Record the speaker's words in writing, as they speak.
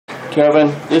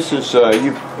Kevin, this is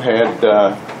you've had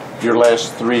your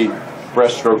last three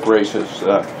breaststroke races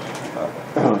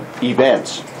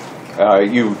events.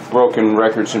 You've broken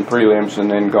records in prelims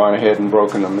and then gone ahead and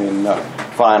broken them in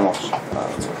finals.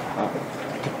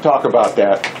 Talk about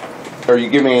that. Are you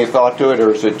giving any thought to it,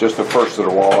 or is it just a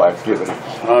first-of-the-wall activity?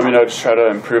 Just try to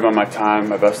improve on my time,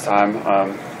 my best time,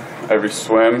 every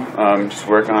swim. Just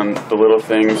work on the little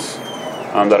things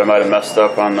that I might have messed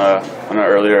up on an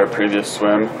earlier previous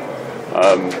swim,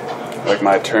 like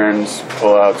my turns,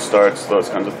 pull-out, starts, those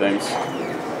kinds of things.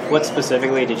 What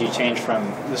specifically did you change from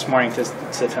this morning to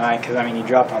tonight? Because, I mean, you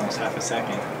dropped almost half a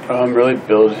second. Really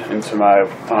build into my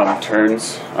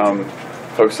turns,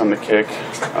 focus on the kick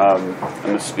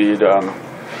and the speed,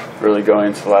 really going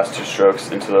into the last two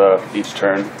strokes into each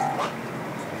turn.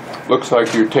 Looks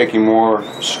like you're taking more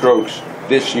strokes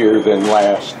this year than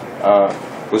last.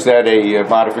 Was that a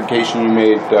modification you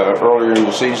made earlier in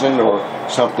the season, or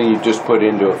something you just put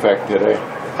into effect today?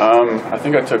 I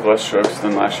think I took less strokes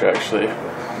than last year, actually.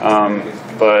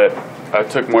 But I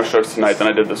took more strokes tonight than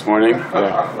I did this morning.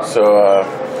 Yeah. So,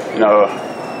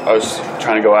 I was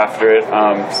trying to go after it,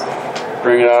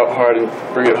 bring it out hard and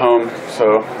bring it home.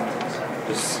 So,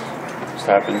 just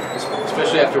happened.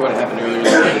 Especially after what happened earlier in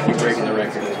the night, you breaking the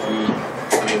record.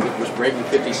 Was breaking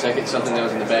 50 seconds something that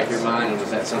was in the back of your mind, and was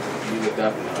that something that you looked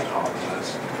up and you're like, oh,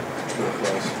 that's really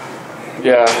close?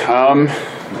 Yeah,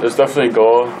 there's definitely a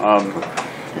goal. I'm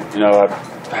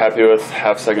happy with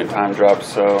half-second time drop,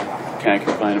 so can't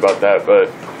complain about that. But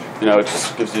it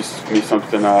just gives me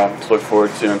something to look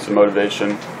forward to and some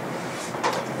motivation.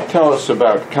 Tell us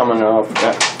about coming up,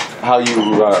 how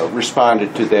you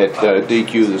responded to that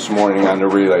DQ this morning on the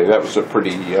relay. That was a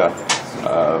pretty,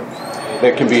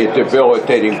 that can be a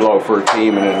debilitating blow for a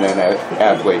team and an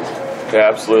athlete. Yeah,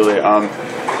 absolutely.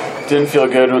 Didn't feel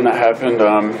good when that happened.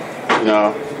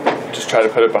 Just try to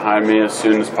put it behind me as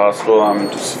soon as possible.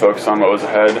 Just focus on what was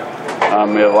ahead.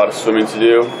 We have a lot of swimming to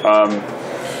do.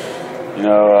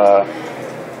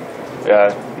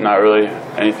 Not really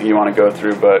anything you want to go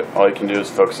through, but all you can do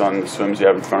is focus on the swims you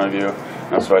have in front of you.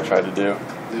 And that's what I tried to do.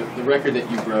 The record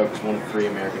that you broke is one of 3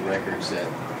 American records that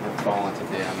have fallen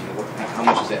today. I mean, how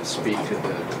much does that speak to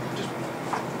the just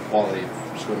quality of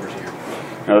swimmers here?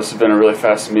 This has been a really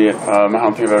fast meet. I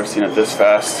don't think I've ever seen it this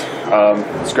fast.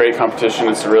 It's great competition.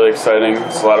 It's really exciting.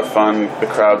 It's a lot of fun. The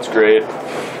crowd's great.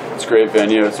 It's a great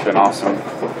venue. It's been awesome.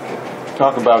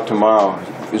 Talk about tomorrow.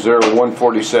 Is there a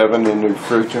 147 in the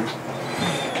future?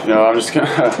 I'm just going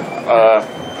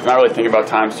to not really think about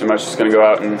times too much. Just going to go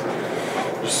out and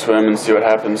just swim and see what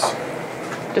happens.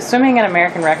 Does swimming an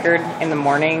American record in the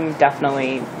morning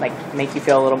definitely make you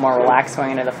feel a little more relaxed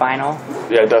going into the final?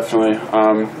 Yeah, definitely.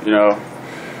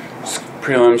 Just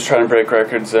prelims, trying to break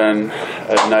records, and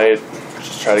at night,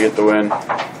 just try to get the win.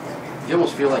 You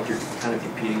almost feel like you're kind of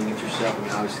competing against yourself. I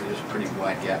mean, obviously, there's a pretty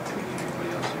wide gap between you and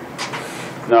everybody else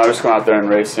here. No, I'm just going out there and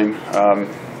racing.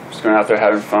 Just going out there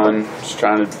having fun, just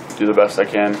trying to do the best I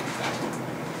can.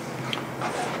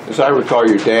 As I recall,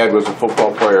 your dad was a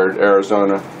football player at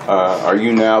Arizona. Are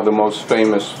you now the most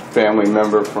famous family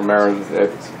member from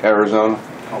Arizona?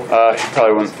 He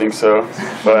probably wouldn't think so,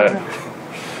 but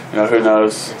who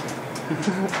knows?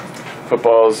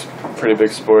 Football is a pretty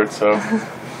big sport, so.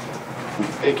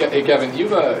 Hey Kevin,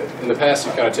 you've in the past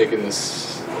you've kind of taken this.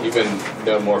 You've been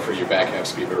known more for your backhand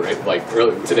speed, but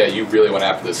early today you really went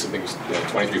after this. I think it was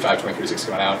 23.5, 23.6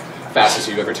 coming out, fastest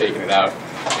you've ever taken it out,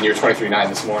 and you're 23.9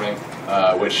 this morning,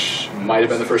 which might have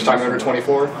been the first time you're under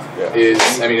 24. Yeah.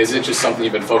 Is it just something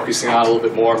you've been focusing on a little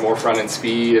bit more front end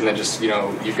speed, and then just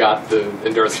you've got the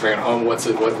endurance to bring it home? What's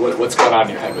going on in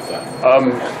your head with that?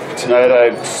 Tonight I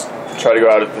just try to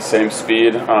go out at the same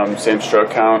speed, same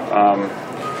stroke count.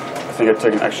 I think I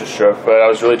took an extra stroke, but I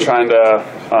was really trying to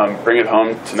bring it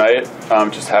home tonight.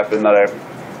 Just happened that I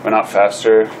went out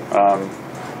faster. I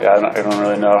don't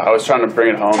really know. I was trying to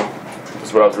bring it home.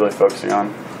 Is what I was really focusing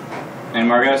on. And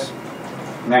Marcos,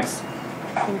 next.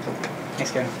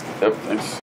 Thanks, Kevin. Yep, thanks.